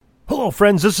Hello,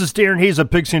 friends. This is Darren Hayes of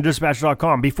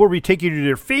PigskinDispatch.com. Before we take you to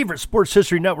your favorite Sports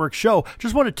History Network show,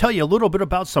 just want to tell you a little bit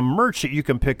about some merch that you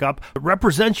can pick up that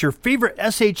represents your favorite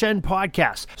SHN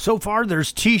podcast. So far,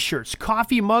 there's t-shirts,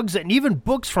 coffee mugs, and even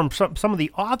books from some of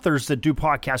the authors that do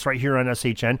podcasts right here on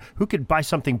SHN. Who could buy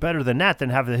something better than that,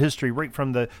 than have the history right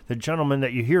from the gentleman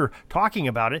that you hear talking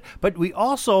about it? But we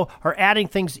also are adding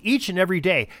things each and every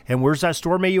day. And where's that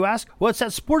store, may you ask? Well, it's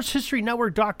at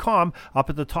SportsHistoryNetwork.com.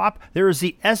 Up at the top, there is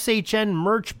the SHN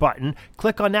merch button.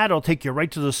 Click on that. It'll take you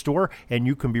right to the store, and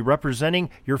you can be representing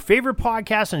your favorite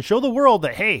podcast and show the world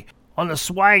that, hey, on the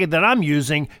swag that I'm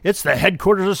using, it's the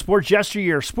headquarters of sports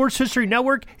yesteryear, Sports History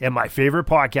Network, and my favorite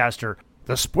podcaster,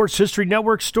 the Sports History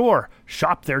Network store.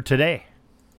 Shop there today.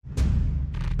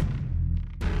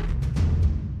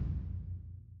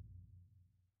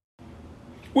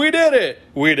 We did it!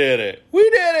 We did it! We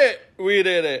did it! We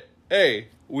did it! Hey,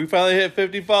 we finally hit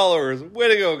 50 followers. Way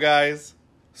to go, guys.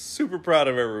 Super proud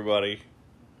of everybody.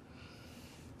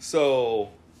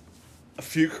 So, a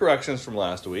few corrections from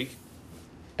last week.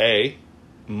 A,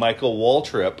 Michael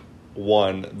Waltrip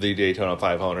won the Daytona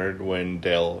 500 when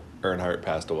Dale Earnhardt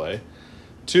passed away.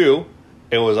 2,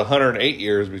 it was 108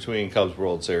 years between Cubs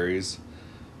World Series.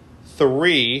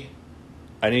 3,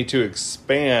 I need to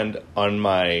expand on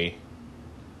my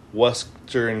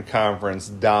Western Conference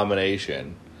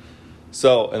domination.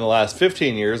 So, in the last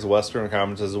 15 years, the Western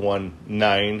Conference has won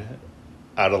 9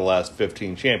 out of the last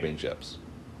 15 championships.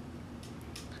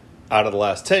 Out of the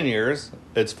last 10 years,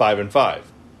 it's 5-5.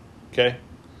 Okay?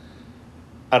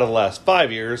 Out of the last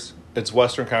 5 years, it's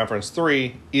Western Conference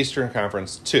 3, Eastern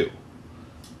Conference 2.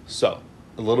 So,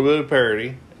 a little bit of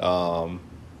parity. A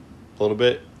little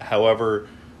bit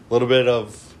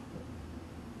of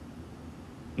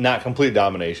not complete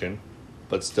domination,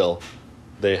 but still,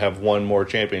 they have won more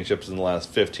championships in the last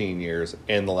 15 years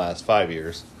and the last 5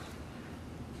 years.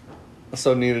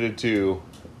 So needed to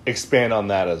expand on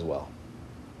that as well.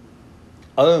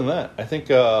 Other than that, I think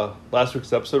last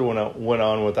week's episode went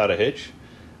on without a hitch.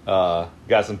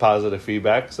 Got some positive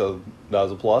feedback, so that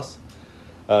was a plus.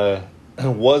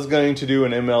 Was going to do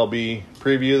an MLB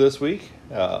preview this week.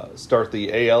 Start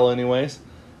the AL anyways.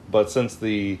 But since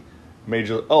the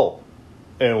major...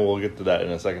 and we'll get to that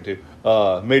in a second too.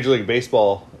 Major League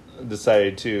Baseball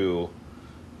decided to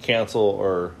cancel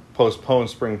or postpone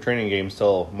spring training games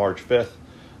till March 5th.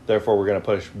 Therefore, we're going to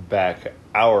push back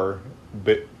our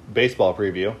baseball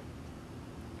preview.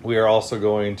 We are also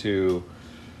going to...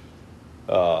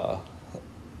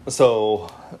 so,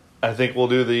 I think we'll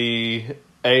do the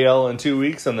AL in 2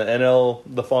 weeks and the NL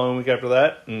the following week after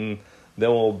that. And then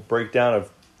we'll break down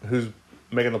of who's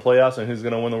making the playoffs and who's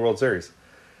going to win the World Series.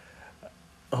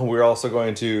 We're also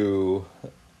going to...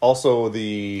 Also,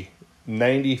 the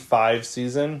 95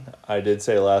 season, I did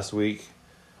say last week,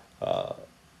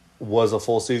 was a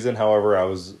full season. However, I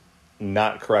was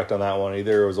not correct on that one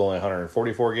either. It was only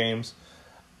 144 games.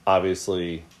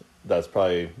 Obviously, that's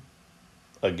probably,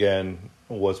 again,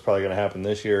 what's probably going to happen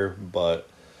this year. But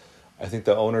I think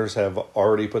the owners have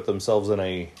already put themselves in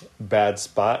a bad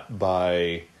spot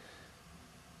by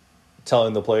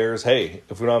telling the players, hey,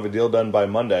 if we don't have a deal done by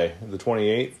Monday, the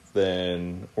 28th,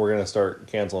 then we're going to start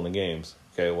canceling the games.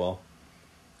 Okay, well,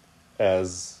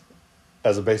 as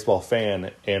a baseball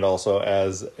fan and also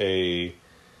as a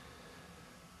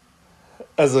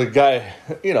guy,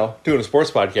 doing a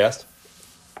sports podcast,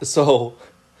 so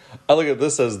I look at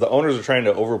this as the owners are trying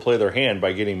to overplay their hand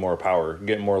by getting more power,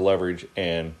 getting more leverage,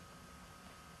 and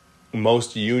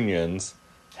most unions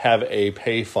have a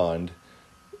pay fund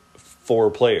for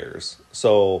players.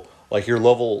 So, like your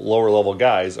lower level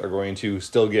guys are going to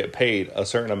still get paid a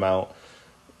certain amount,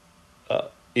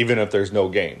 even if there's no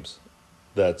games.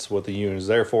 That's what the union is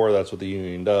there for. That's what the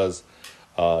union does.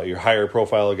 Your higher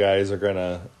profile guys are going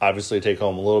to obviously take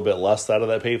home a little bit less out of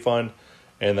that pay fund.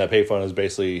 And that pay fund is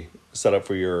basically set up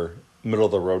for your middle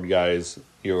of the road guys,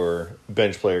 your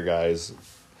bench player guys.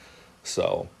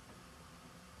 So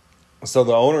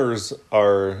the owners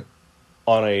are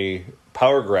on a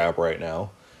power grab right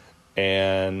now,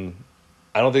 and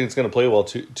I don't think it's going to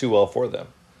play too well for them.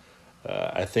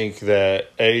 I think that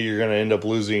you're going to end up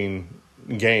losing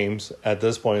games at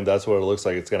this point. That's what it looks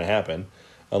like it's going to happen,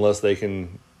 unless they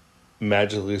can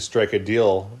magically strike a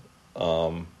deal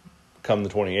come the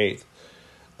 28th.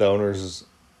 The owners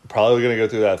probably going to go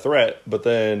through that threat, but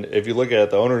then if you look at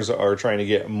it, the owners are trying to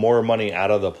get more money out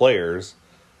of the players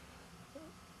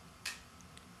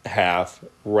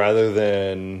rather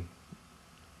than...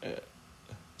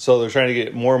 So they're trying to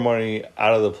get more money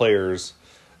out of the players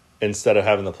instead of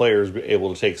having the players be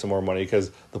able to take some more money, because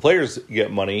the players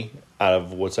get money out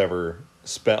of what's ever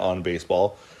spent on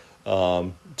baseball.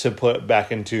 to put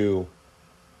back into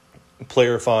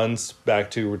player funds,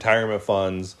 back to retirement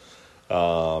funds,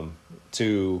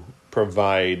 to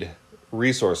provide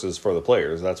resources for the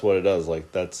players. That's what it does.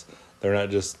 Like, they're not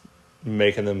just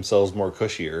making themselves more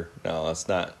cushier. No, that's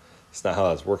not how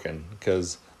that's working,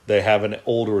 because they have an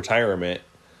old retirement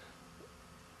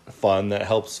fund that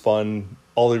helps fund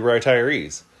all the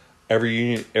retirees.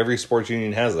 Every sports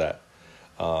union has that.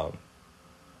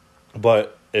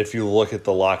 But if you look at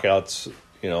the lockouts,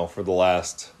 for the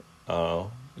last,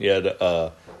 you had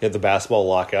the basketball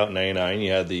lockout in '99.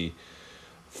 You had the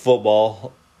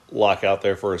football lockout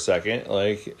there for a second,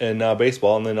 and now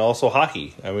baseball, and then also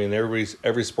hockey. I mean,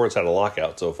 every sport's had a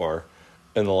lockout so far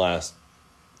in the last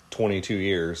 22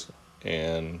 years,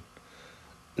 and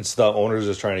it's the owners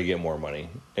just trying to get more money.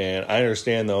 And I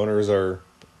understand the owners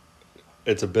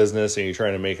it's a business and you're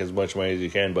trying to make as much money as you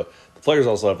can, but the players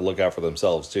also have to look out for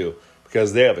themselves too,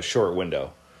 because they have a short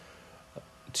window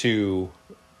to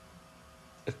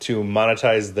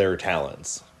monetize their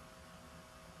talents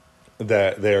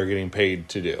that they are getting paid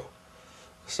to do.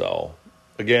 So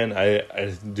again,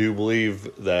 I do believe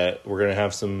that we're going to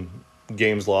have some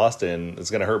games lost, and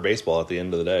it's going to hurt baseball at the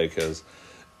end of the day, because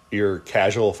your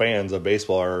casual fans of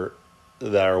baseball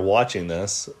that are watching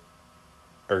this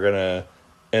are going to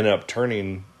end up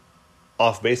turning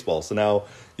off baseball. So now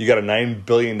you got a $9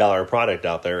 billion product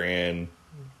out there, and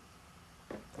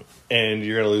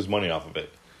you're going to lose money off of it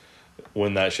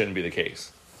when that shouldn't be the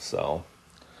case. So,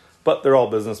 but they're all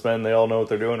businessmen. They all know what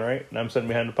they're doing, right? And I'm sitting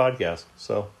behind the podcast.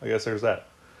 So I guess there's that.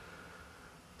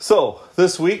 So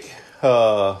this week,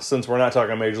 since we're not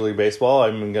talking Major League Baseball,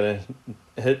 I'm going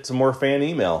to hit some more fan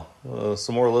email,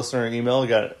 some more listener email.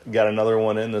 Got another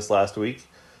one in this last week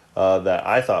that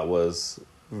I thought was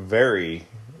very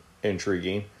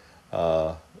intriguing.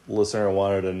 Listener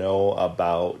wanted to know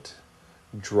about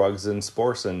drugs in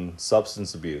sports and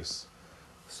substance abuse.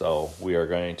 So we are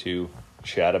going to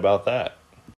chat about that.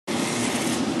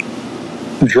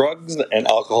 Drugs and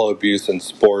alcohol abuse in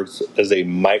sports is a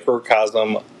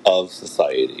microcosm of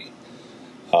society.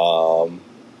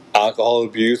 Alcohol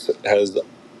abuse has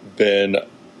been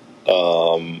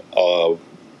around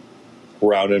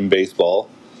in baseball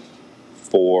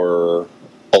for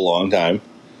a long time.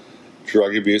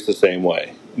 Drug abuse the same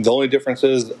way. The only difference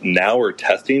is now we're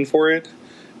testing for it,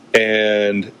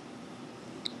 and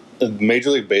Major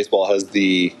League Baseball has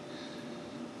the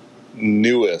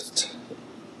newest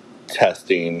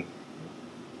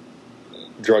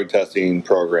drug testing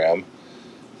program,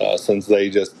 since they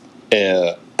just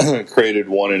created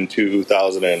one in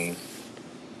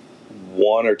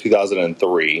 2001 or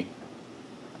 2003.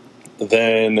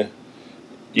 Then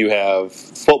you have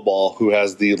football, who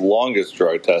has the longest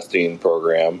drug testing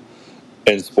program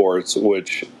in sports,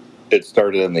 which it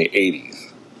started in the 80s.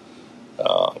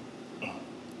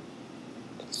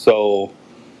 So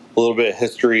a little bit of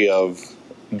history of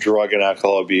drug and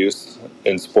alcohol abuse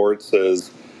in sports is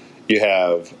you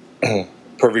have,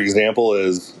 perfect example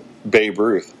is Babe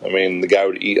Ruth. I mean, the guy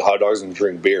would eat hot dogs and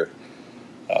drink beer.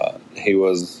 He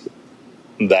was,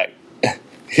 I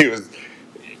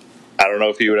don't know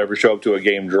if he would ever show up to a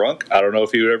game drunk. I don't know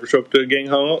if he would ever show up to a game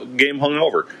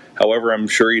hungover. However, I'm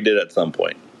sure he did at some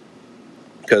point,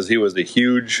 because he was a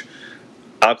huge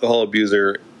alcohol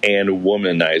abuser and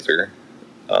womanizer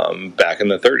back in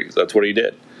the 30s. That's what he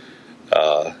did.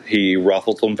 He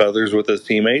ruffled some feathers with his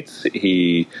teammates.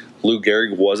 Lou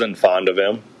Gehrig wasn't fond of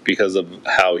him because of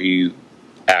how he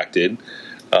acted.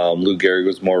 Lou Gehrig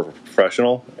was more of a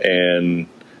professional, and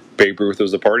Babe Ruth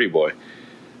was a party boy.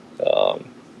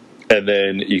 And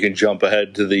then you can jump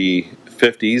ahead to the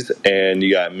 50s, and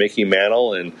you got Mickey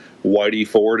Mantle and Whitey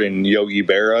Ford and Yogi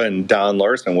Berra and Don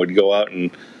Larson would go out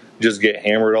and just get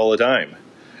hammered all the time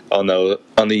on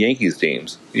the Yankees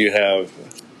teams. You have,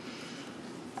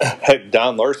 heck,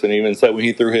 Don Larson even said when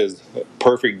he threw his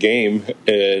perfect game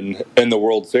in the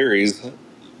World Series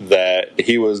that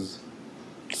he was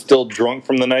still drunk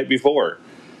from the night before.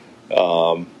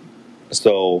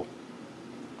 So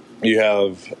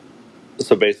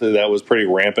basically that was pretty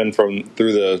rampant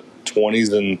through the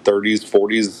 20s and 30s,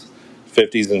 40s,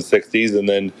 50s, and 60s. And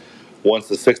then once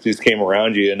the 60s came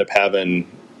around, you end up having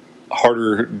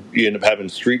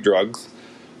street drugs.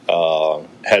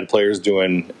 Had players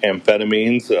doing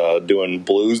amphetamines, doing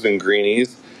blues and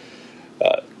greenies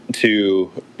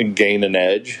to gain an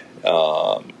edge.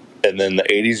 And then the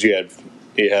 80s, you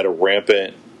had a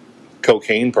rampant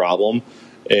cocaine problem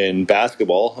in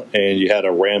basketball, and you had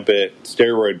a rampant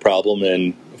steroid problem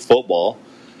in football.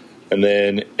 And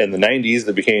then in the 90s,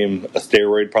 it became a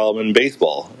steroid problem in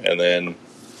baseball. And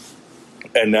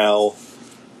now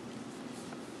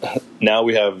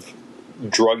we have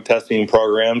drug testing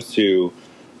programs to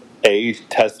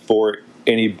test for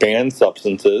any banned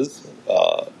substances,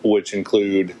 which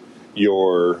include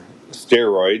your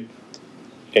steroid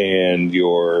and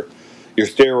your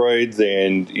steroids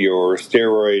and your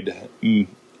steroid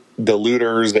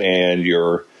diluters and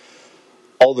your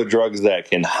all the drugs that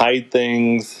can hide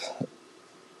things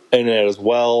in it as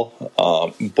well.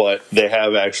 But they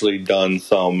have actually done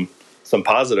some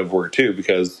positive work too,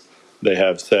 because they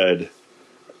have said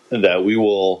that we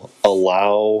will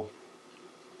allow,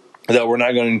 that we're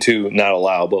not going to not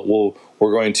allow, but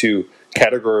we're going to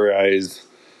categorize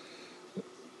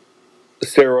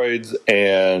steroids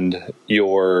and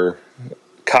your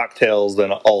cocktails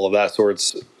and all of that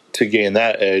sorts to gain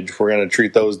that edge. We're going to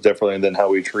treat those differently than how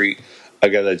we treat a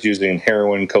guy that's using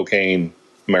heroin, cocaine,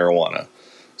 marijuana.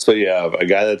 So you have a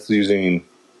guy that's using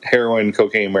heroin,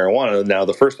 cocaine, marijuana. Now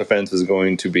the first offense is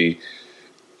going to be,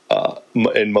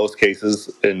 in most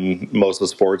cases, in most of the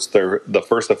sports, the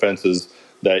first offense is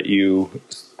that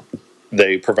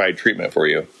they provide treatment for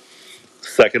you.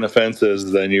 Second offense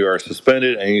is then you are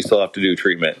suspended and you still have to do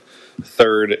treatment.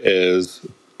 Third is,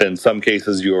 in some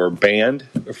cases, you are banned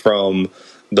from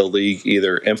the league,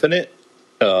 either infinite,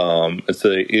 it's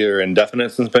either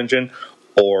indefinite suspension,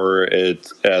 or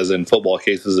it's, as in football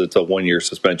cases, it's a 1-year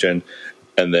suspension,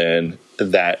 and then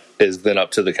that is then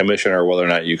up to the commissioner whether or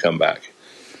not you come back.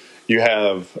 You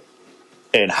have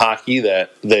in hockey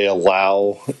that they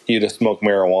allow you to smoke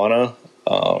marijuana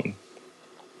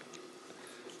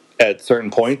at certain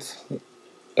points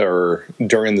or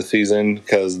during the season,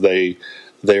 because they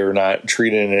are not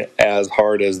treating it as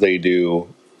hard as they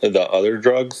do the other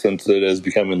drugs, since it is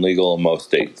becoming legal in most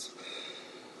states.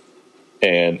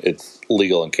 And it's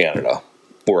legal in Canada,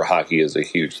 where hockey is a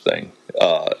huge thing.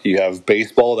 You have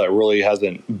baseball that really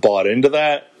hasn't bought into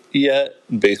that yet.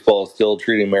 Baseball is still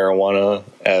treating marijuana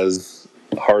as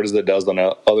hard as it does on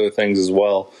other things as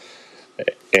well.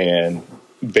 And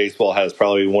baseball has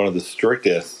probably one of the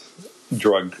strictest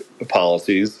drug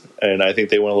policies, and I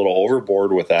think they went a little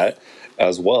overboard with that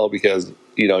as well, because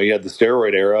you had the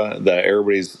steroid era that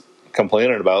everybody's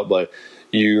complaining about, but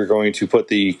you're going to put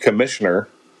the commissioner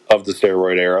of the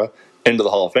steroid era into the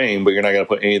Hall of Fame, but you're not going to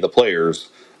put any of the players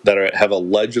that have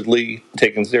allegedly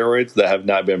taken steroids that have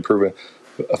not been proven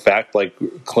a fact, like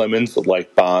Clemens,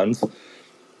 like Bonds.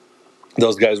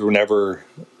 Those guys were never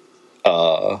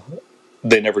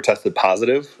they never tested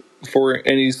positive for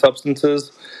any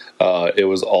substances. It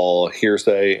was all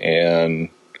hearsay, and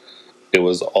it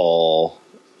was all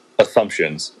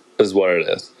assumptions, is what it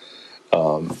is.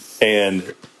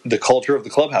 And the culture of the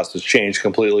clubhouse has changed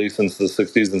completely since the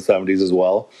 60s and 70s as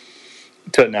well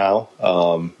to now.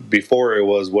 Before, it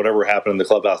was whatever happened in the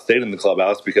clubhouse stayed in the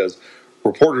clubhouse, because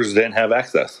reporters didn't have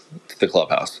access to the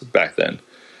clubhouse back then.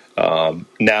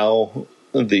 Now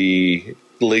the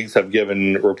leagues have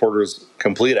given reporters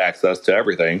complete access to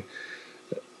everything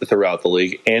throughout the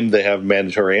league, and they have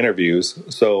mandatory interviews.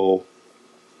 So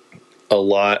a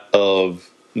lot of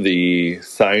the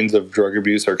signs of drug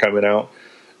abuse are coming out,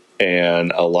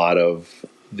 and a lot of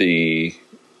it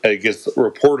gets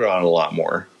reported on a lot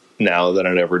more now than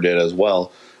it ever did as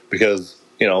well, because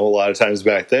a lot of times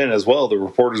back then as well, the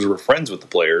reporters were friends with the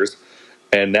players,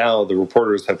 and now the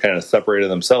reporters have kind of separated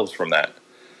themselves from that.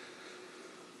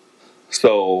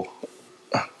 So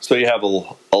you have a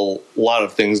lot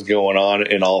of things going on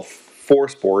in all four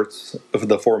sports,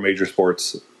 the four major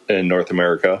sports in North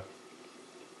America.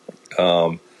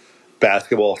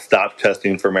 Basketball stopped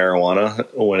testing for marijuana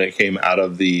when it came out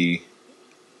of the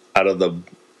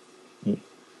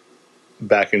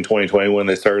back in 2020, when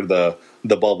they started the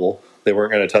bubble. They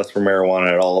weren't going to test for marijuana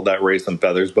at all. That raised some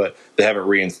feathers, but they haven't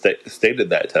reinstated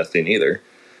that testing either.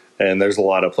 And there's a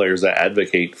lot of players that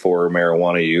advocate for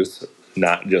marijuana use,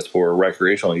 not just for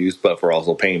recreational use, but for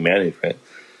also pain management.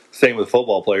 Same with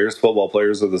football players. Football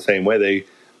players are the same way.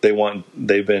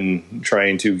 They've been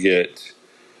trying to get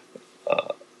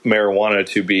marijuana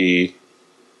to be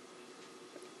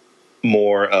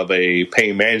more of a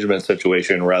pain management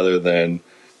situation, rather than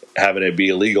having it be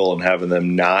illegal and having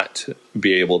them not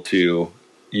be able to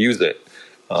use it.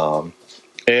 And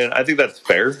I think that's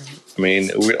fair. I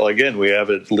mean, we have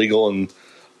it legal in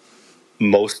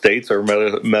most states, or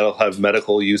have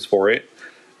medical use for it,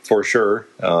 for sure.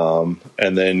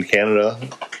 And then Canada,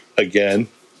 again,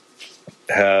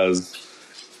 has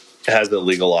it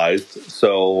legalized.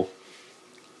 So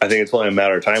I think it's only a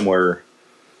matter of time where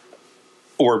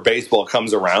baseball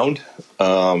comes around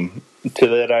to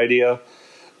that idea.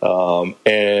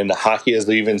 And hockey has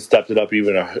even stepped it up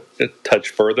even a touch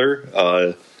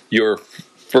further. Your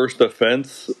first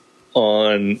offense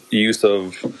on use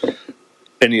of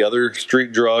any other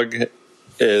street drug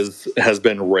has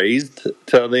been raised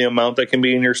to the amount that can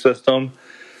be in your system.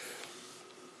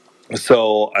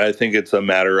 So I think it's a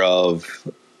matter of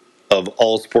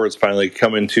all sports finally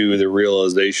coming to the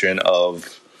realization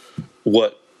of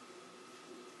what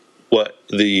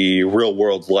the real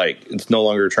world's like. It's no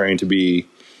longer trying to be.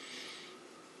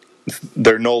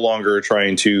 They're no longer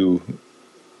trying to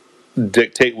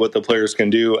dictate what the players can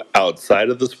do outside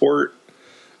of the sport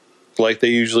like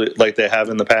they have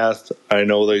in the past. I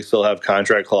know they still have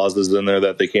contract clauses in there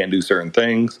that they can't do certain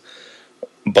things,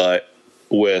 but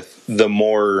with the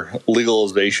more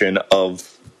legalization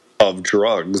of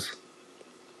drugs,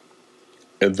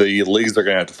 the leagues are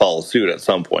going to have to follow suit at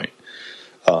some point.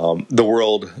 The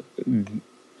World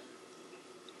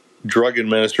Drug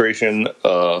Administration,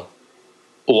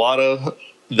 WADA,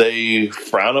 they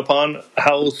frown upon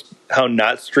how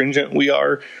not stringent we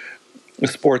are.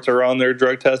 Sports are on their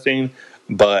drug testing,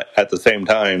 but at the same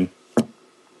time,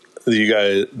 you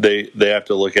guys they have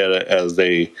to look at it as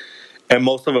and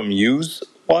most of them use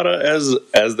WADA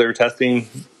as their testing,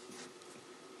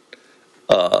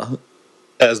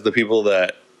 as the people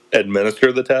that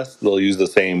administer the test. They'll use the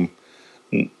same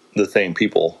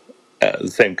people, the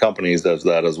same companies as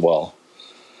that as well.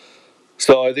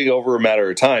 So I think over a matter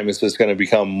of time, it's just going to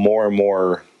become more and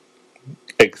more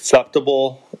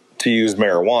acceptable to use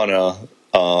marijuana.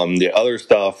 The other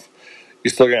stuff,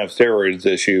 you're still going to have steroids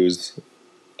issues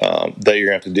that you're going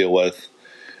to have to deal with.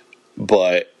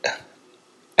 But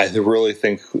I really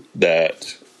think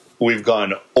that we've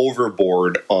gone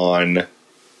overboard on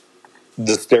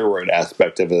the steroid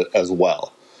aspect of it as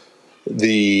well.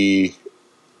 The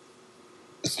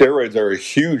steroids are a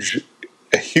huge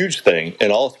thing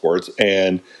in all sports,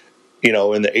 and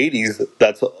in the 80s,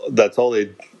 that's all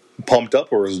they pumped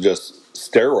up was just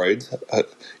steroids.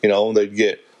 They'd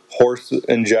get horse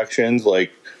injections.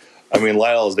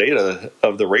 Lyle Zeta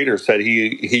of the Raiders said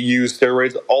he used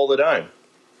steroids all the time.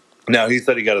 Now, he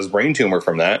said he got his brain tumor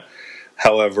from that.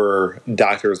 However,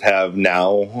 doctors even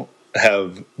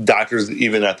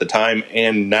at the time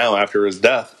and now after his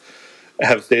death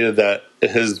have stated that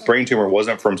his brain tumor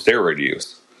wasn't from steroid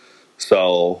use.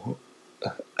 So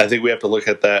I think we have to look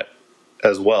at that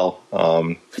as well,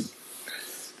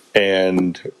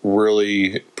 and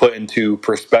really put into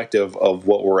perspective of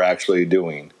what we're actually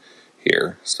doing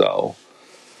here. So,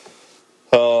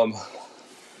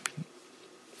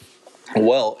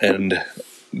 and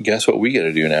guess what we get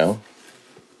to do now?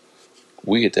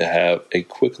 We get to have a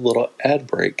quick little ad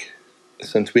break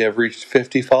since we have reached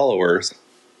 50 followers.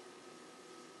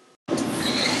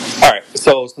 Alright,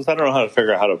 so since I don't know how to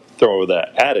figure out how to throw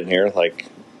that ad in here,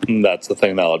 that's the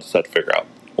thing that I'll just have to figure out.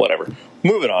 Whatever.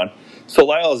 Moving on. So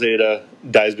Lyle Zeta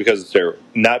dies because of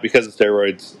not because of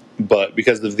steroids, but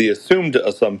because of the assumption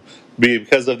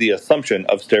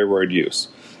of steroid use.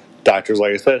 Doctors,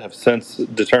 like I said, have since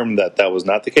determined that was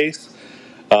not the case.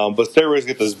 But steroids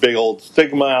get this big old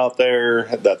stigma out there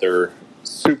that they're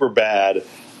super bad,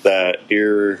 that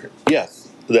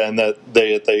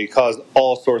they cause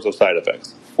all sorts of side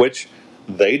effects, which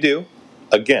they do.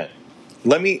 Again,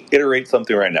 let me iterate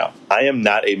something right now. I am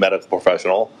not a medical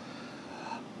professional.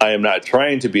 I am not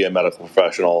trying to be a medical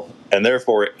professional, and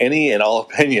therefore any and all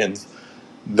opinions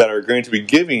that are going to be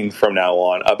giving from now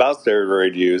on about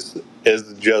steroid use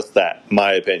is just that,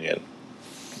 my opinion.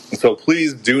 So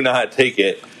please do not take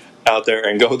it out there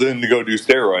and go do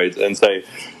steroids and say,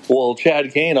 well,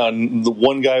 Chad Kane on the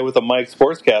One Guy with a Mic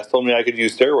Sportscast told me I could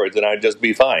use steroids and I'd just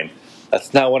be fine.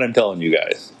 That's not what I'm telling you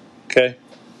guys. Okay?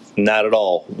 Not at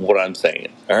all what I'm saying.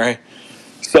 All right?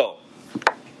 So,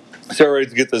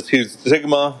 steroids get this huge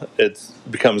stigma. It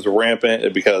becomes rampant.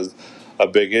 It becomes a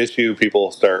big issue.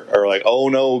 People are like, oh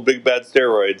no, big bad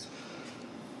steroids.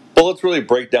 But let's really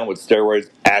break down what steroids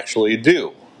actually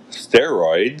do.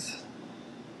 Steroids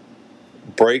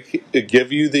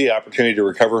give you the opportunity to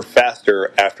recover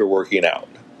faster after working out.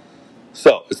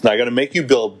 So it's not going to make you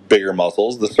build bigger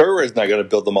muscles. The steroid is not going to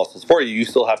build the muscles for you. You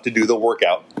still have to do the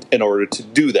workout in order to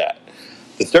do that.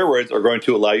 The steroids are going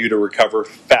to allow you to recover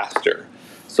faster.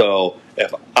 So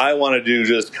if I want to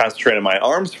just concentrate on my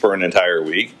arms for an entire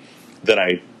week, then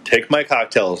I take my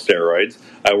cocktail of steroids,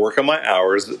 I work on my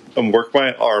hours and work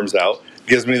my arms out. It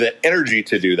gives me the energy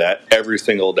to do that every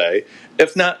single day,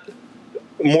 if not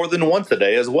more than once a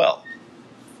day as well.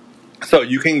 So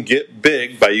you can get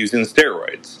big by using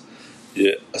steroids.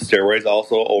 Steroids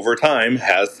also, over time,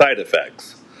 has side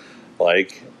effects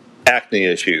like acne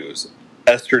issues,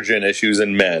 estrogen issues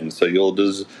in men. So you'll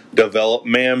just develop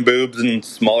man boobs and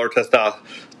smaller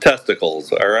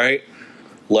testicles. All right?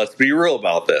 Let's be real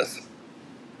about this.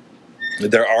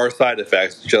 There are side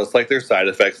effects, just like there's side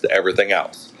effects to everything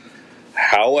else.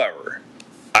 However,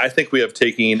 I think we have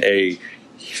taken a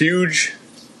huge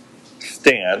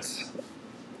stance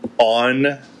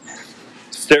on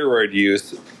steroid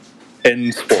use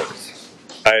in sports.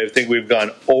 I think we've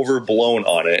gone overblown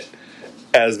on it,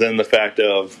 as in the fact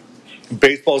of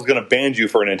baseball is going to ban you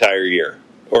for an entire year,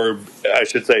 or I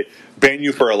should say, ban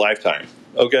you for a lifetime.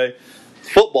 Okay,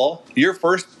 football, your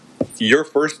first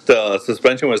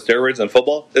suspension with steroids in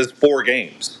football is 4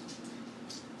 games.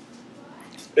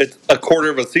 It's a quarter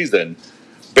of a season.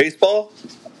 Baseball,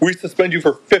 we suspend you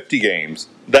for 50 games.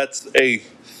 That's a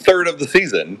third of the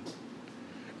season,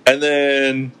 and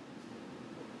then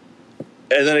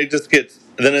it just gets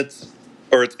it's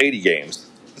 80 games.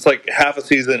 It's like half a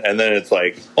season, and then it's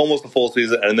like almost a full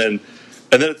season, and then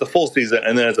it's a full season,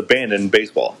 and then it's abandoned in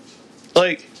baseball.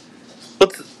 Like,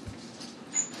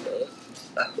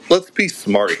 let's be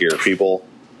smart here, people.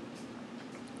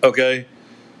 Okay,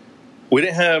 we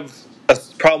didn't have a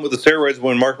problem with the steroids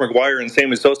when Mark McGwire and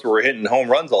Sammy Sosa were hitting home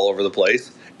runs all over the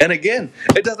place. And again,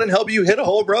 it doesn't help you hit a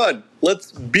home run.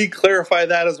 Let's clarify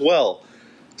that as well.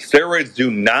 Steroids do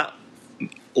not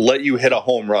let you hit a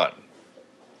home run.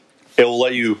 It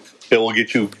will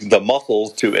get you the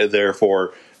muscles to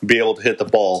therefore be able to hit the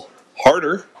ball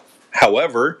harder.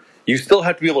 However, you still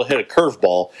have to be able to hit a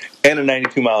curveball and a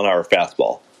 92-mile-an-hour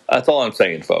fastball. That's all I'm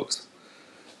saying, folks.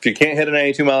 If you can't hit a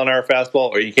 92-mile-an-hour fastball,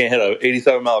 or you can't hit an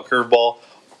 87-mile curveball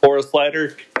or a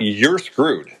slider, you're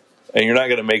screwed, and you're not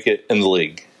going to make it in the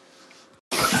league.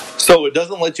 So it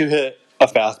doesn't let you hit a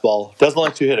fastball, doesn't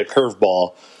let you hit a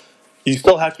curveball. You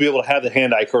still have to be able to have the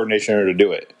hand-eye coordination in order to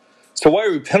do it. So why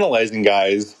are we penalizing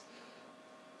guys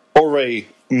over a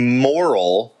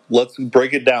moral? Let's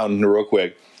break it down real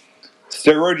quick.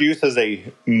 Steroid use is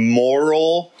a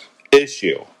moral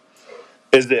issue.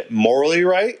 Is it morally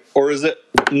right, or is it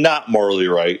not morally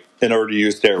right in order to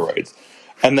use steroids?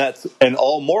 And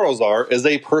all morals is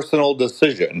a personal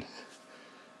decision,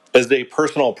 is a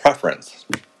personal preference.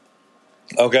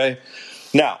 Okay?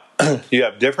 Now, you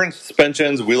have different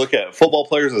suspensions. We look at football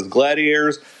players as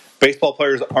gladiators. Baseball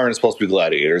players aren't supposed to be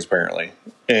gladiators, apparently,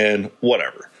 and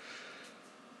whatever.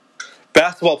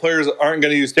 Basketball players aren't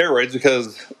going to use steroids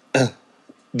because it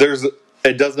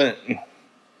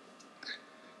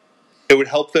would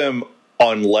help them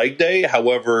on leg day.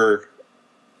 However,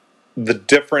 the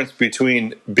difference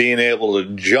between being able to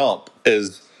jump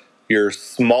is your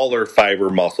smaller fiber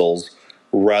muscles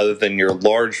rather than your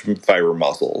large fiber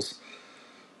muscles.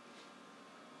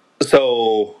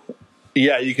 So,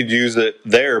 yeah, you could use it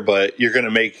there, but you're going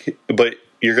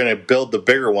to build the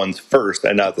bigger ones first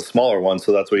and not the smaller ones.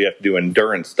 So that's what you have to do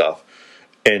endurance stuff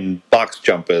and box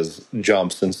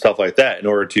jumps and stuff like that in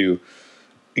order to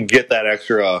get that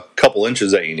extra couple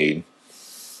inches that you need,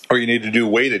 or you need to do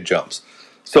weighted jumps.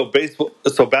 So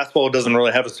basketball doesn't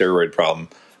really have a steroid problem.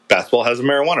 Basketball has a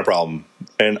marijuana problem,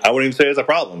 and I wouldn't even say it's a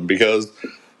problem because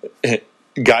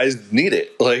guys need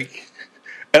it.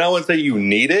 And I wouldn't say you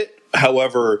need it.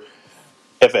 However,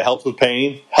 if it helps with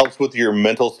pain, helps with your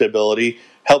mental stability,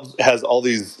 has all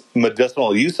these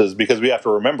medicinal uses, because we have to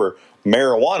remember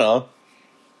marijuana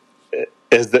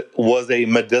was a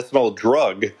medicinal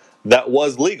drug that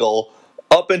was legal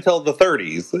up until the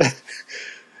 30s.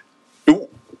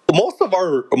 Most of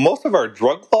our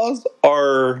drug laws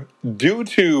are due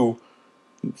to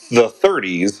the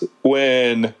 30s,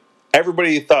 when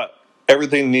everybody thought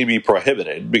everything needed to be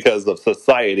prohibited because of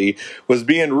society was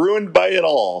being ruined by it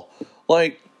all.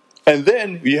 And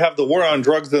then you have the war on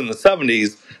drugs in the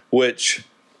 70s, which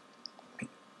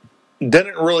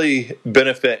didn't really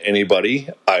benefit anybody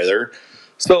either.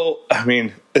 So, I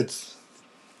mean, it's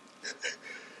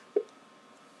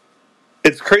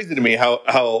crazy to me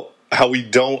how we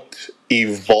don't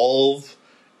evolve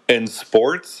in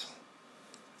sports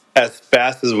as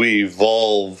fast as we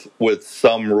evolve with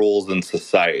some rules in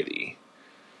society.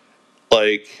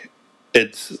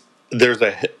 There's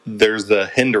a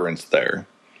hindrance there.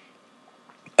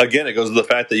 Again, it goes to the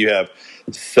fact that you have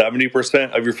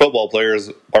 70% of your football players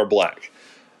are black.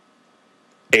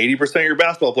 80% of your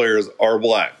basketball players are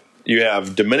black. You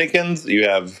have Dominicans, you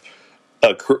have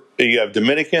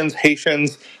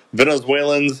Haitians,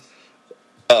 Venezuelans,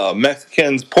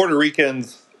 Mexicans, Puerto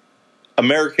Ricans,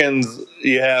 Americans.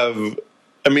 You have,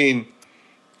 a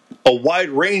wide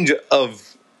range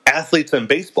of athletes in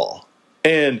baseball,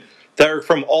 and they're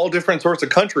from all different sorts of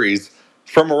countries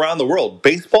from around the world.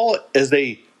 Baseball is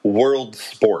a world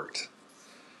sport.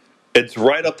 It's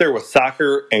right up there with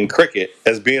soccer and cricket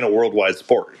as being a worldwide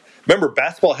sport. Remember,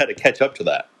 basketball had to catch up to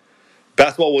that.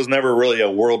 Basketball was never really a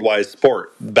worldwide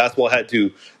sport. The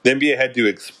NBA had to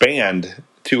expand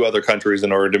to other countries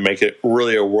in order to make it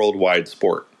really a worldwide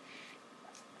sport.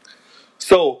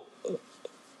 So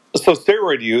So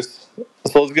steroid use.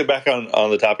 So let's get back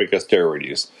on the topic of steroid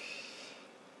use.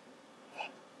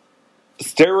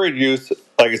 Steroid use,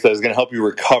 like I said, is going to help you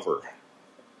recover.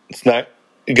 It's not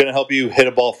going to help you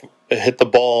hit the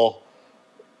ball.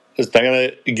 It's not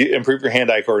going to improve your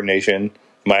hand-eye coordination.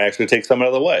 It might actually take some out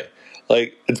of the way.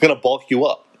 Like, it's going to bulk you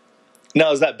up.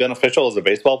 Now, is that beneficial as a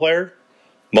baseball player?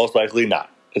 Most likely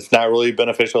not. It's not really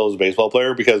beneficial as a baseball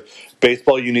player because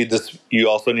baseball, you need this. You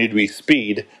also need to be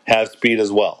have speed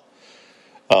as well.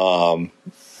 And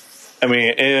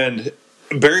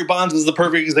Barry Bonds is the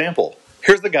perfect example.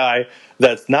 Here's the guy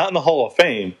that's not in the Hall of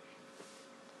Fame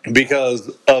because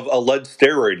of alleged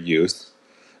steroid use,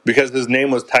 because his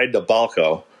name was tied to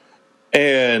Balco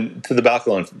and to the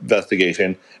Balco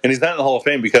investigation, and he's not in the Hall of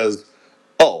Fame because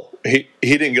he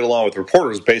didn't get along with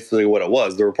reporters. Basically, what it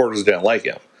was, the reporters didn't like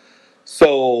him.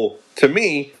 So to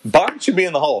me, Bonds should be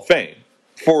in the Hall of Fame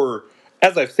for,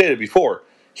 as I've stated before,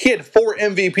 he had 4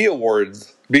 MVP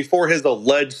awards before his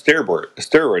alleged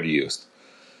steroid use.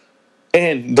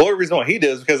 And the only reason why he did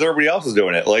is because everybody else is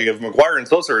doing it. Like, if McGwire and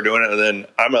Sosa are doing it, then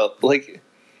I'm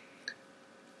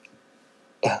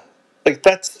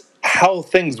that's how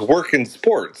things work in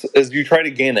sports, is you try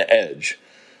to gain an edge.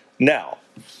 Now,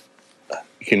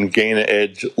 you can gain an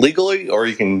edge legally or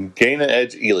you can gain an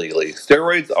edge illegally.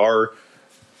 Steroids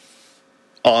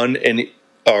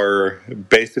are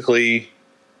basically,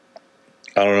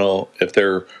 I don't know if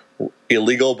they're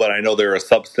illegal, but I know they're a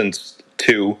substance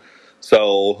too.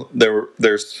 So there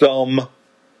is some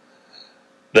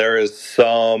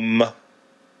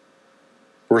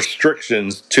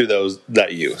restrictions to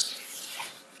that use.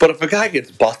 But if a guy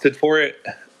gets busted for it,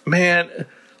 man,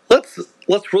 let's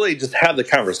really just have the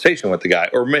conversation with the guy,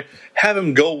 or have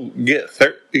him go get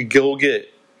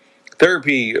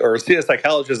therapy or see a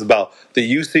psychologist about the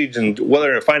usage and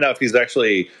whether to find out if he's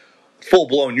actually a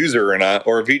full-blown user or not,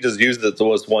 or if he just used it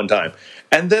this one time.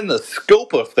 And then the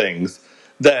scope of things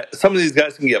that some of these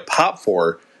guys can get popped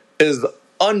for is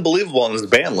unbelievable on this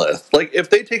ban list. Like,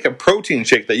 if they take a protein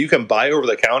shake that you can buy over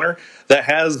the counter that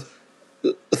has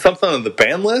something on the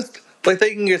ban list, like,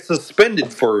 they can get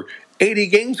suspended for 80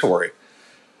 games for it.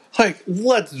 Like,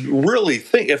 let's really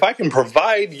think. If I can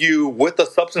provide you with the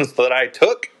substance that I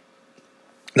took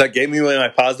that gave me my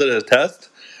positive test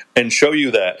and show you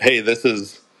that, hey, this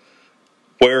is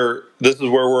where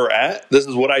we're at, this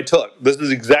is what I took, this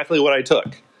is exactly what I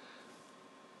took,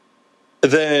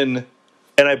 and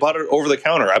I bought it over the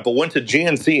counter. I went to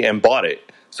GNC and bought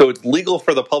it. So it's legal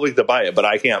for the public to buy it, but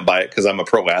I can't buy it because I'm a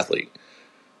pro athlete.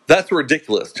 That's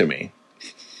ridiculous to me.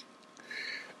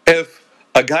 If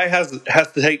a guy has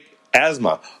to take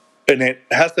asthma and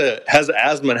has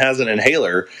asthma and has an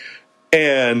inhaler,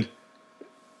 and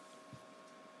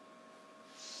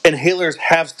inhalers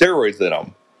have steroids in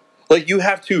them, like, you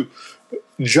have to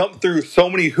jump through so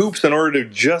many hoops in order to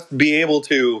just be able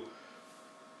to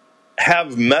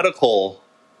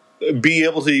be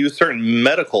able to use certain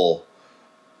medical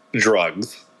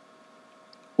drugs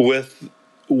with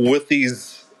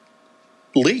these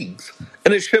leagues,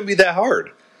 and it shouldn't be that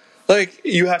hard. Like,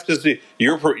 you have to see,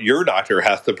 your doctor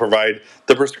has to provide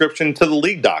the prescription to the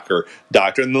league doctor,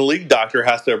 and the league doctor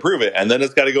has to approve it, and then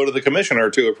it's got to go to the commissioner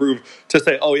to approve, to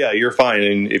say, oh yeah, you're fine,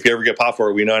 and if you ever get popped for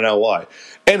it, we know now why.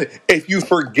 And if you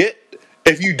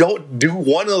don't do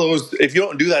one of those, if you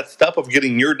don't do that step of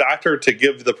getting your doctor to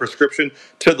give the prescription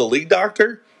to the league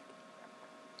doctor,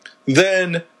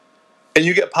 and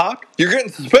you get popped, you're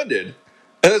getting suspended.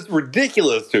 And it's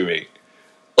ridiculous to me.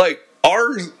 Like,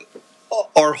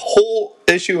 our whole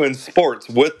issue in sports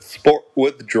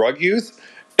with drug use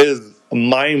is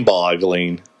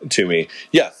mind-boggling to me.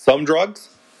 Yes, some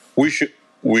drugs we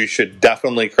should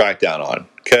definitely crack down on.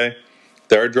 Okay,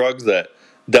 there are drugs that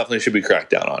definitely should be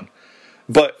cracked down on,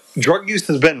 but drug use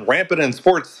has been rampant in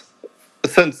sports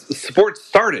since sports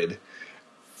started.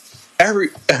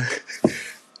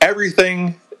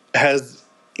 Everything has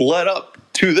led up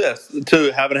to this,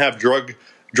 to have drug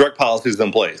policies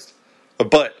in place,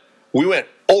 but we went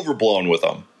overblown with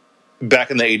them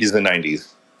back in the 80s and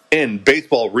 90s. In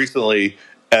baseball, recently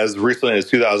as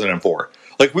 2004.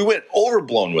 Like, we went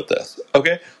overblown with this.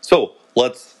 Okay, so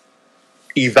let's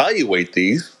evaluate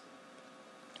these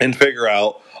and figure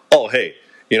out, oh, hey,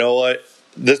 you know what?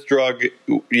 This drug,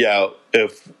 yeah,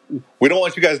 if we don't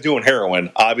want you guys doing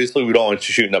heroin, obviously we don't want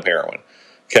you shooting up heroin.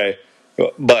 Okay,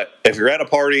 but if you're at a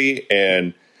party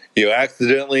and you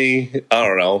accidentally, I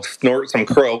don't know, snort some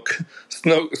coke,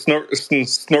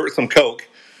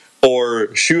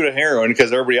 or shoot a heroin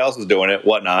because everybody else is doing it,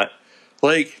 whatnot.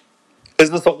 Like, is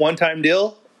this a one-time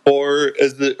deal, or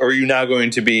are you now going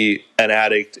to be an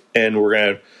addict? And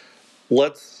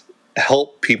let's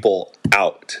help people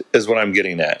out is what I'm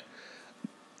getting at.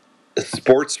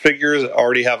 Sports figures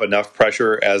already have enough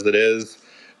pressure as it is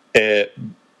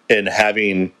in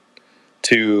having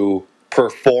to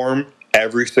perform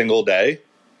every single day.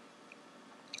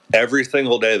 Every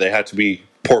single day they have to be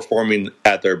performing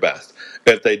at their best.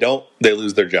 If they don't, they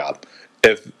lose their job.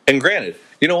 And granted,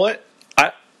 you know what?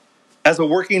 As a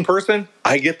working person,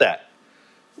 I get that.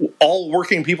 All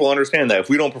working people understand that if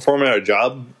we don't perform at a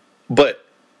job, but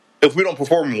if we don't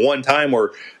perform one time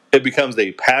or it becomes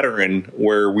a pattern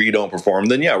where we don't perform,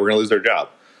 then yeah, we're going to lose our job.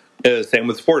 Same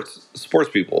with sports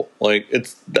people. Like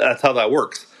that's how that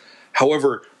works.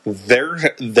 However,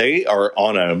 they are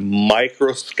on a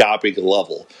microscopic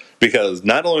level because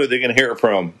not only are they going to hear it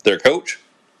from their coach,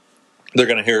 they're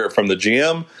going to hear it from the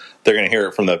GM, they're going to hear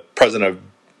it from the president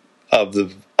of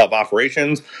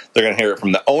operations, they're going to hear it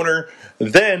from the owner.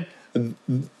 Then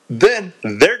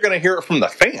they're going to hear it from the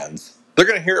fans. They're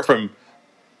going to hear it from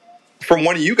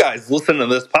one of you guys listening to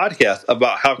this podcast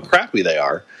about how crappy they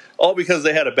are, all because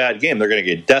they had a bad game. They're going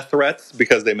to get death threats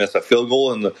because they missed a field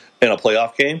goal in a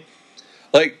playoff game.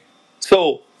 Like,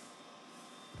 so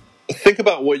think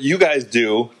about what you guys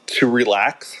do to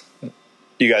relax.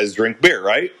 You guys drink beer,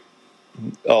 right?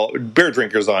 Oh, beer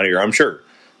drinkers on here, I'm sure.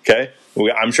 Okay,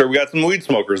 I'm sure we got some weed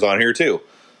smokers on here too.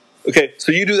 Okay,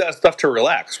 so you do that stuff to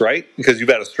relax, right? Because you've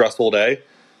had a stressful day.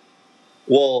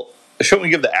 Well, shouldn't we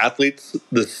give the athletes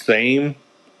the same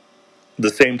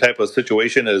type of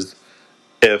situation as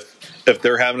if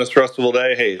they're having a stressful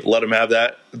day? Hey, let them have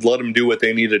that. Let them do what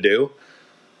they need to do.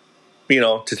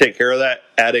 To take care of that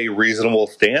at a reasonable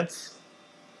stance.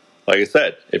 Like I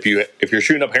said, if you're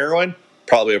shooting up heroin,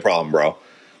 probably a problem, bro.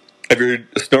 If you're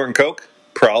snorting coke,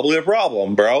 probably a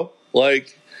problem, bro.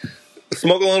 Like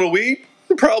smoking a little weed,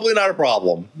 probably not a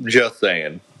problem. Just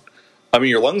saying. I mean,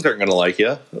 your lungs aren't going to like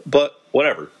you, but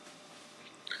whatever.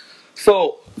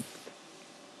 So,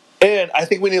 and I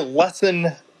think we need to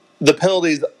lessen the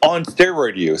penalties on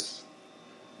steroid use.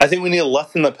 I think we need to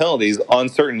lessen the penalties on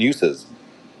certain uses.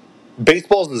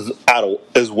 Baseball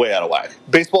is way out of whack.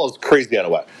 Baseball is crazy out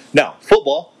of whack. Now,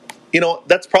 football,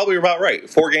 that's probably about right.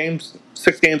 4 games,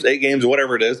 6 games, 8 games,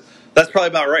 whatever it is. That's probably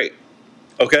about right.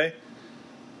 Okay?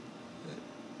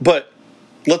 But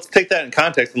let's take that in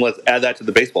context and let's add that to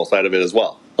the baseball side of it as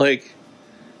well.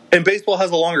 And baseball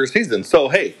has a longer season. So,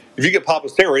 hey, if you get popped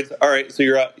with steroids, all right, so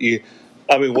you're out.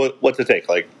 What's it take?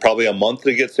 Like probably a month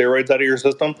to get steroids out of your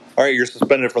system? All right, you're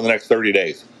suspended for the next 30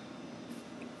 days.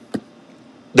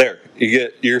 There,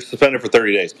 you're suspended for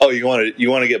 30 days. Oh, you want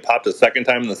to get popped a second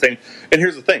time in the same? And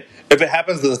here's the thing: if it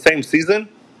happens in the same season,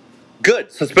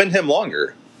 good, suspend him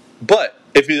longer. But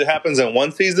if it happens in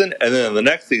one season and then in the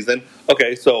next season,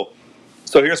 okay. So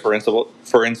here's for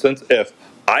instance, if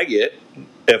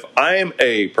I'm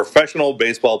a professional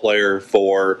baseball player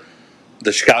for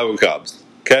the Chicago Cubs,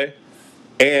 okay,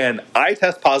 and I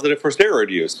test positive for steroid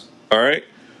use, all right,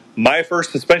 my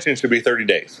first suspension should be 30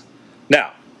 days.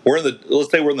 Now.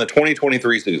 Let's say we're in the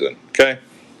 2023 season, okay?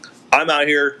 I'm out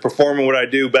here performing what I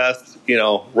do best,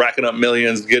 racking up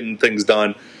millions, getting things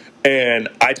done, and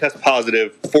I test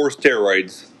positive for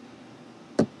steroids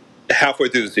halfway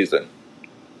through the season.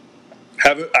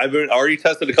 I've been already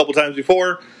tested a couple times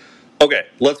before. Okay,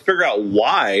 let's figure out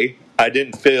why I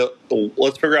didn't fail.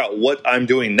 Let's figure out what I'm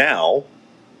doing now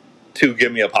to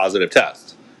give me a positive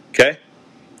test, okay?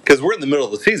 Because we're in the middle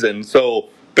of the season, so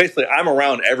basically, I'm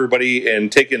around everybody and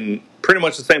taking pretty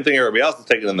much the same thing everybody else is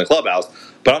taking in the clubhouse,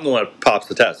 but I'm the one that pops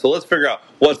the test. So let's figure out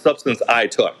what substance I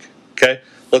took, okay?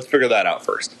 Let's figure that out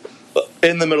first.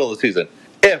 In the middle of the season,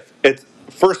 if it's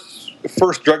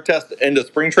first drug test into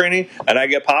spring training and I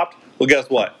get popped, well, guess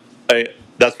what?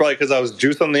 That's probably because I was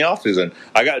juicing in the offseason.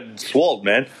 I got swolled,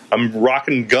 man. I'm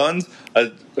rocking guns.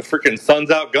 The freaking sun's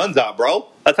out, guns out, bro.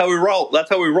 That's how we roll. That's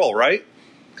how we roll, right?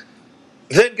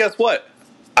 Then guess what?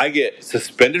 I get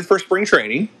suspended for spring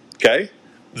training, okay?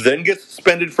 Then get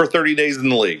suspended for 30 days in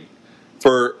the league.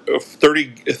 For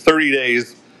 30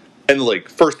 days in the league.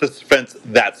 First suspense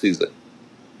that season.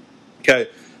 Okay?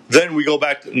 Then we go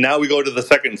back, now we go to the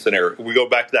second scenario. We go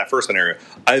back to that first scenario.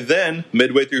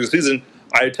 Midway through the season,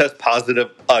 I test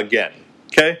positive again.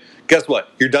 Okay? Guess what?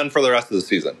 You're done for the rest of the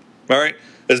season. All right?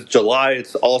 It's July,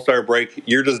 it's All-Star break.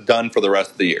 You're just done for the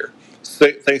rest of the year.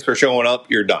 Thanks for showing up.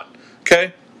 You're done.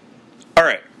 Okay? All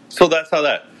right, so that's how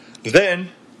that. Then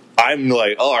I'm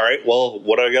like, oh, all right, well,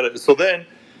 what do I got to? So then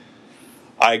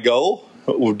I go,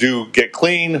 get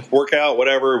clean, work out,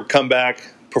 whatever, come back,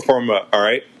 perform. All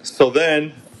right, so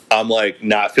then I'm like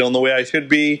not feeling the way I should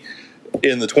be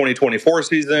in the 2024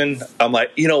 season. I'm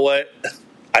like, you know what?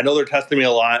 I know they're testing me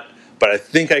a lot, but I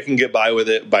think I can get by with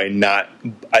it by not.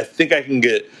 I think I can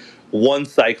get one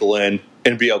cycle in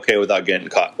and be okay without getting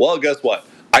caught. Well, guess what?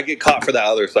 I get caught for that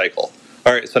other cycle.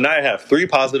 All right, so now I have 3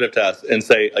 positive tests in,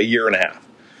 say, a year and a half.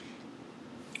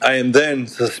 I am then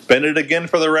suspended again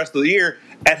for the rest of the year,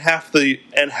 and half the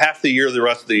year the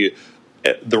rest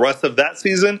of that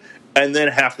season, and then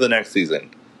half of the next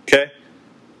season. Okay,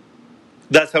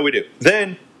 that's how we do.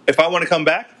 Then, if I want to come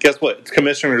back, guess what? It's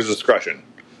commissioner's discretion.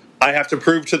 I have to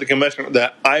prove to the commissioner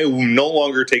that I am no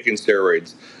longer taking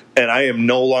steroids and I am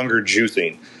no longer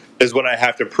juicing. Is what I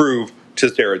have to prove to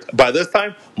steroids. By this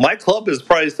time, my club is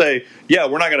probably say, "Yeah,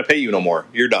 we're not going to pay you no more.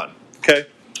 You're done." Okay,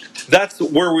 that's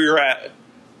where we're at.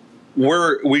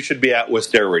 Where we should be at with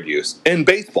steroid use. In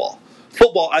baseball.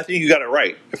 Football, I think you got it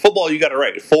right. Football, you got it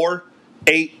right.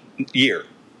 4-8 year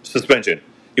suspension.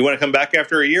 You want to come back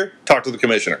after a year? Talk to the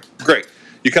commissioner. Great.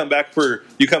 You come back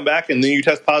and then you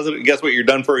test positive. Guess what? You're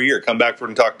done for a year. Come back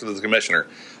and talk to the commissioner.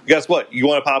 Guess what? You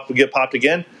want to get popped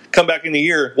again? Come back in a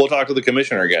year. We'll talk to the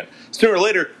commissioner again. Sooner or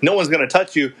later, no one's going to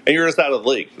touch you, and you're just out of the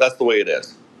league. That's the way it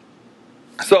is.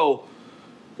 So,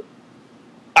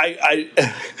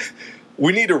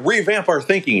 we need to revamp our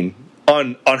thinking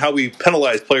on how we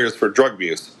penalize players for drug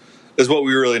abuse is what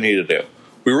we really need to do.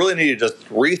 We really need to just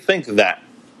rethink that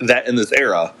in this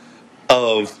era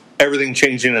of everything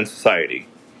changing in society.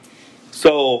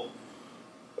 So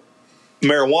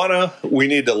marijuana, we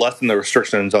need to lessen the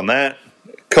restrictions on that.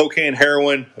 Cocaine,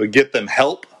 heroin, we get them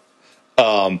help.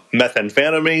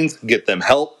 Methamphetamines, get them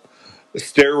help.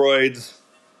 Steroids,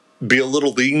 be a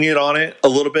little lenient on it, a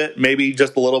little bit, maybe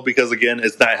just a little, because again,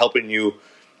 it's not helping you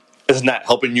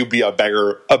be a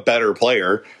better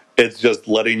player. It's just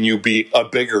letting you be a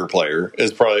bigger player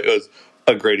is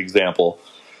a great example.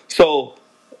 So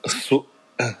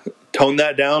tone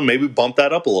that down, maybe bump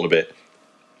that up a little bit.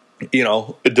 You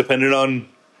know, depending on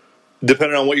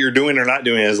what you're doing or not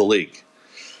doing as a league.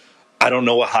 I don't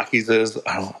know what hockey's is.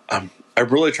 I'm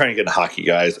really trying to get into hockey,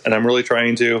 guys, and I'm really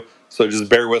trying to. So just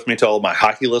bear with me to all my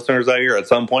hockey listeners out here. At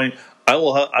some point, I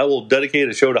will dedicate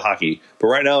a show to hockey. But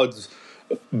right now, it's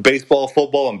baseball,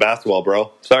 football, and basketball,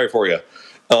 bro. Sorry for you.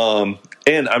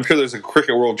 And I'm sure there's a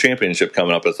Cricket World Championship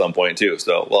coming up at some point too.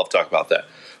 So we'll have to talk about that.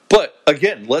 But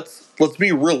again, let's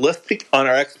be realistic on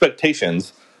our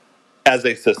expectations as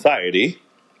a society.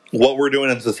 What we're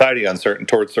doing in society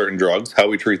towards certain drugs, how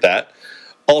we treat that.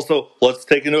 Also, let's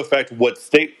take into effect what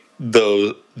state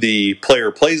the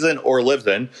player plays in or lives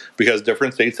in, because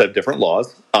different states have different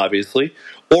laws, obviously,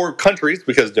 or countries,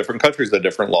 because different countries have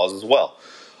different laws as well.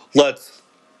 Let's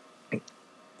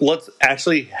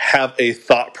actually have a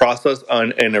thought process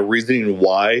and a reasoning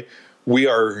why we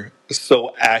are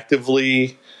so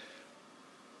actively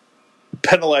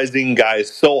penalizing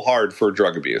guys so hard for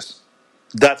drug abuse.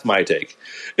 That's my take.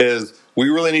 Is we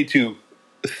really need to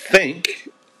think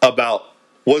about,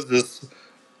 was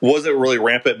it really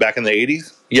rampant back in the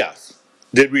 80s? Yes.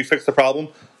 Did we fix the problem?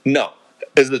 No.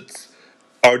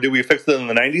 Or did we fix it in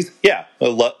the 90s? Yeah, a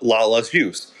lot less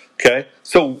use. Okay,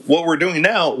 so what we're doing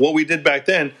now, what we did back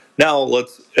then, now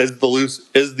is the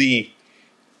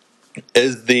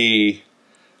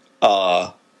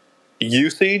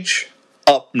usage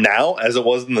up now as it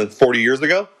was in the 40 years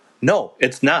ago? No,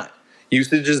 it's not.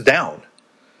 Usage is down.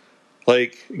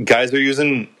 Like, guys are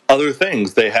using other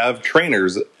things. They have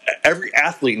trainers. Every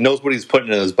athlete knows what he's putting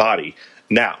in his body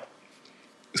now.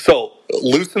 So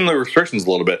loosen the restrictions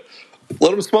a little bit.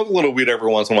 Let them smoke a little weed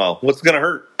every once in a while. What's going to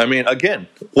hurt? I mean, again,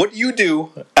 what do you do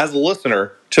as a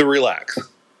listener to relax?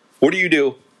 What do you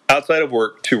do outside of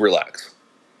work to relax?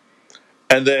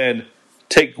 And then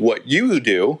take what you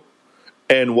do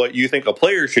and what you think a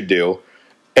player should do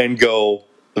and go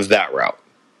that route.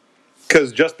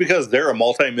 Because just because they're a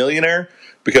multimillionaire,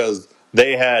 because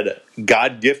they had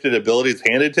God-gifted abilities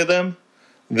handed to them,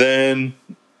 then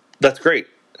that's great.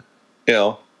 You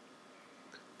know,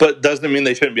 but doesn't mean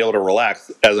they shouldn't be able to relax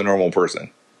as a normal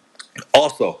person.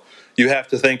 Also, you have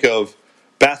to think of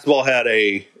basketball had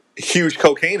a huge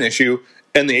cocaine issue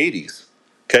in the 80s.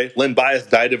 Okay, Len Bias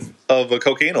died of a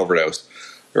cocaine overdose,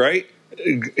 right?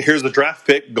 Here's a draft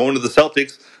pick going to the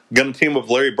Celtics, going to team with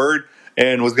Larry Bird,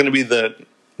 and was going to be the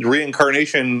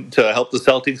reincarnation to help the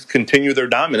Celtics continue their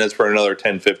dominance for another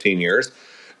 10, 15 years.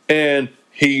 And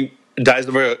he dies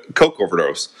of a coke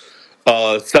overdose.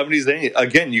 70s,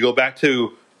 again, you go back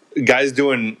to guys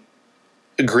doing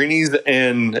greenies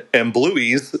and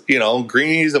blueies, you know,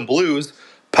 greenies and blues,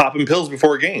 popping pills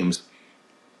before games.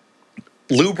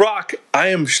 Lou Brock, I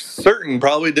am certain,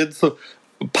 probably did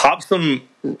pop some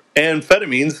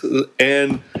amphetamines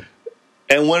and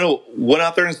went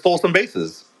out there and stole some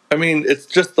bases. I mean, it's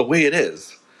just the way it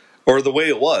is, or the way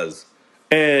it was.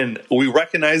 And we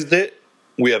recognized it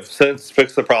We have since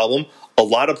fixed the problem. A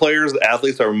lot of players,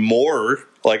 athletes are more,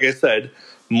 like I said,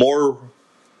 more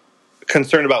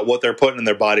concerned about what they're putting in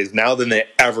their bodies now than they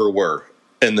ever were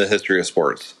in the history of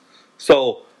sports.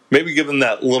 So maybe give them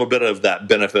that little bit of that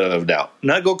benefit of doubt.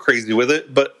 Not go crazy with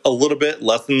it, but a little bit,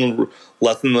 lessen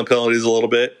the penalties a little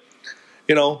bit.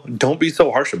 Don't be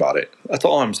so harsh about it. That's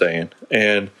all I'm saying.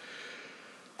 And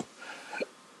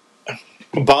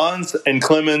Bonds and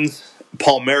Clemens,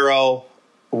 Palmeiro,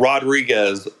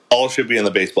 Rodriguez all should be in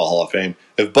the Baseball Hall of Fame.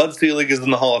 If Bud Selig is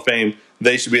in the Hall of Fame,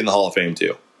 they should be in the Hall of Fame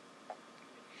too.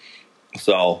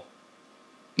 So,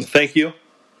 thank you.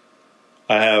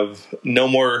 I have no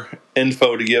more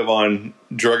info to give on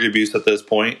drug abuse at this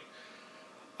point.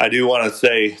 I do want to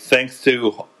say thanks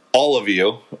to all of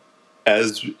you,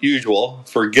 as usual,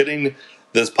 for getting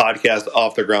this podcast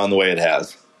off the ground the way it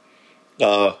has.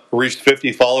 Reached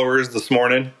 50 followers this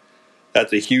morning.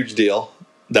 That's a huge deal.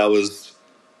 That was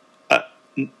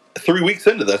 3 weeks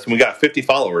into this, and we got 50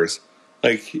 followers.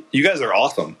 Like, you guys are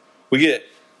awesome. We have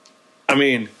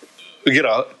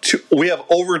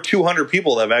over 200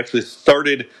 people that have actually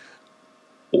started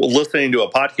listening to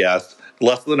a podcast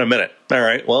less than a minute. All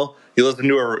right, well, you listened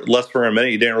to it less for a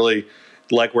minute. You didn't really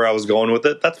like where I was going with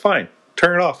it. That's fine.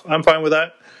 Turn it off. I'm fine with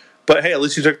that. But hey, at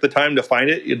least you took the time to find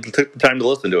it. You took the time to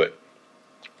listen to it.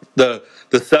 The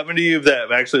 70 that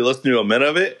have actually listened to a minute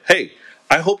of it, hey,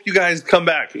 I hope you guys come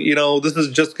back. This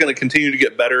is just going to continue to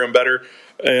get better and better,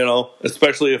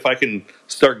 especially if I can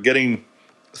start getting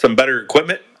some better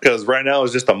equipment, because right now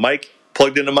it's just a mic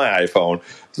plugged into my iPhone.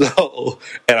 So,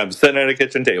 and I'm sitting at a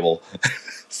kitchen table.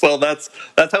 So that's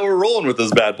how we're rolling with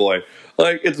this bad boy.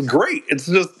 Like, it's great.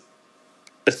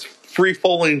 It's free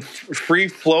flowing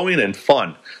and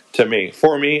fun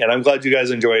for me, and I'm glad you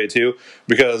guys enjoy it too,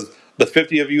 because the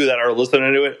 50 of you that are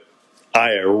listening to it, I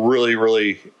really,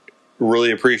 really,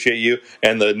 really appreciate you.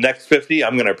 And the next 50,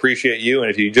 I'm going to appreciate you. And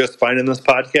if you just find in this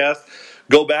podcast,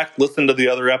 go back, listen to the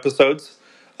other episodes.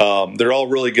 They're all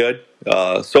really good.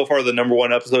 So far, the number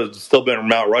one episode has still been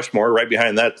Mount Rushmore. Right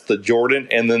behind that's the Jordan,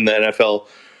 and then the NFL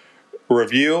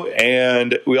review.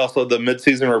 And we also had the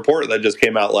midseason report that just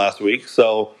came out last week.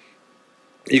 So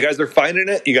you guys are finding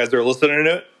it. You guys are listening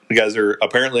to it. You guys are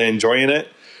apparently enjoying it.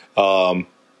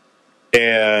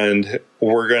 And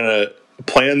we're going to,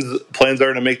 plans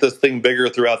are to make this thing bigger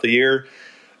throughout the year.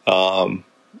 And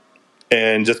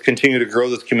just continue to grow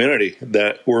this community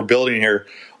that we're building here.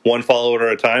 One follower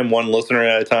at a time, one listener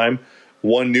at a time,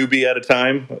 one newbie at a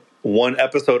time, one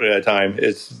episode at a time.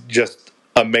 It's just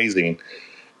amazing.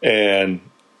 And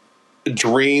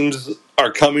dreams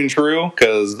are coming true,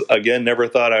 because, again, never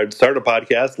thought I'd start a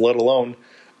podcast, let alone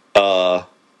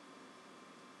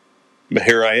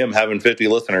here I am having 50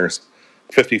 listeners,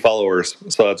 50 followers.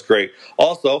 So that's great.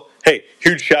 Also, hey,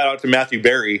 huge shout out to Matthew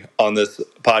Berry on this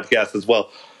podcast as well.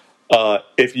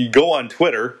 If you go on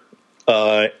Twitter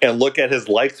and look at his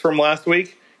likes from last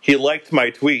week, he liked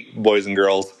my tweet, boys and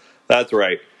girls. That's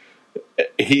right.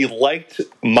 He liked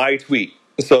my tweet.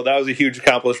 So that was a huge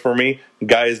accomplishment for me.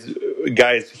 Guys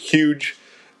huge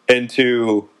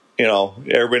into,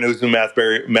 everybody knows who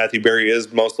Matthew Berry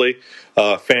is mostly.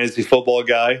 Fantasy football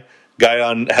guy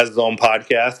has his own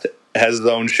podcast, has his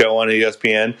own show on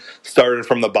ESPN, started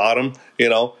from the bottom,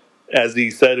 as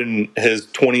he said in his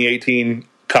 2018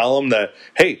 column that,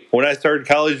 hey, when I started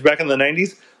college back in the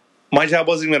 90s, my job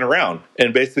wasn't even around.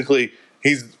 And basically,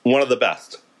 he's one of the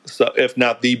best, so if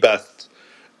not the best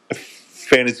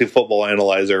fantasy football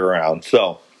analyzer around.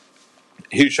 So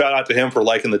huge shout out to him for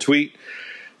liking the tweet.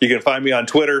 You can find me on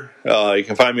Twitter. You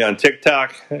can find me on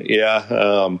TikTok.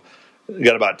 Yeah.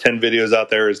 Got about 10 videos out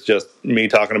there. It's just me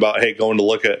talking about, hey, go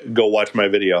watch my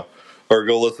video or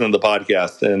go listen to the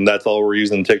podcast. And that's all we're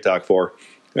using TikTok for.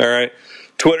 All right.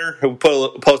 Twitter,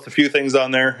 we'll post a few things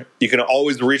on there. You can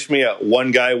always reach me at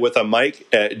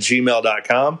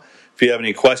oneguywithamic@gmail.com. If you have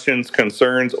any questions,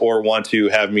 concerns, or want to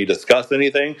have me discuss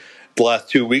anything. The last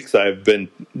 2 weeks I've been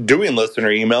doing listener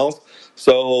emails,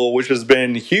 which has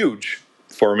been huge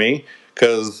for me,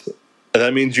 because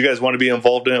that means you guys want to be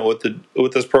involved in it with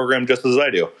this program just as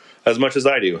much as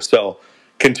I do. So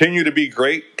continue to be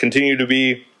great. Continue to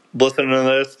be listening to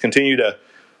this. Continue to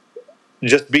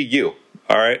just be you.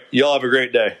 All right. Y'all have a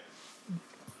great day.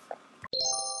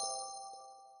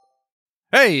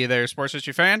 Hey there, Sports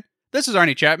History fan. This is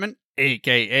Arnie Chapman,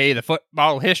 a.k.a. the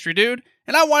Football History Dude,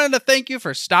 and I wanted to thank you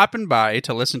for stopping by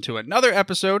to listen to another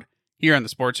episode here on the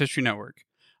Sports History Network.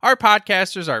 Our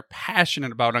podcasters are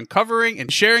passionate about uncovering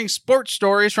and sharing sports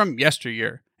stories from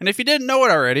yesteryear. And if you didn't know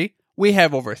it already, we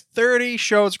have over 30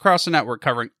 shows across the network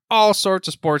covering all sorts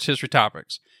of sports history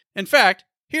topics. In fact,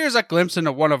 here's a glimpse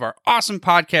into one of our awesome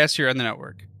podcasts here on the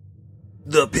network.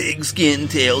 The Pigskin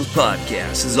Tales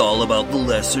podcast is all about the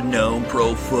lesser-known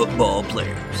pro football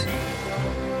players.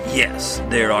 Yes,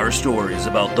 there are stories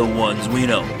about the ones we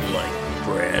know, like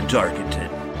Brad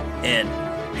Tarkenton and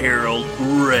Harold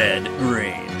Red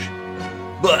Grange.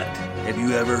 But have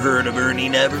you ever heard of Ernie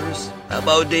Nevers? How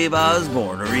about Dave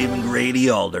Osborne or even Grady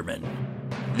Alderman?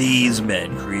 These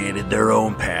men created their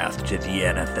own path to the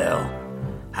NFL.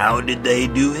 How did they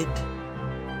do it?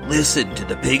 Listen to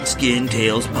the Pigskin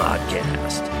Tales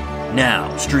podcast,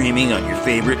 now streaming on your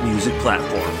favorite music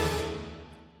platform.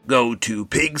 Go to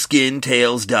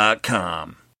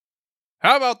pigskintales.com.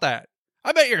 How about that?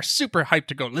 I bet you're super hyped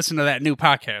to go listen to that new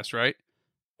podcast, right?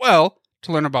 Well,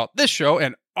 to learn about this show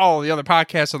and all the other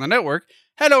podcasts on the network,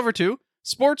 head over to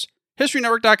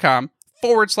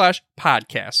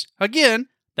sportshistorynetwork.com/podcasts. Again,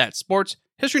 that's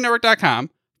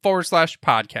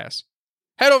sportshistorynetwork.com/podcasts.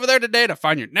 Head over there today to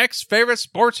find your next favorite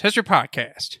sports history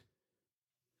podcast.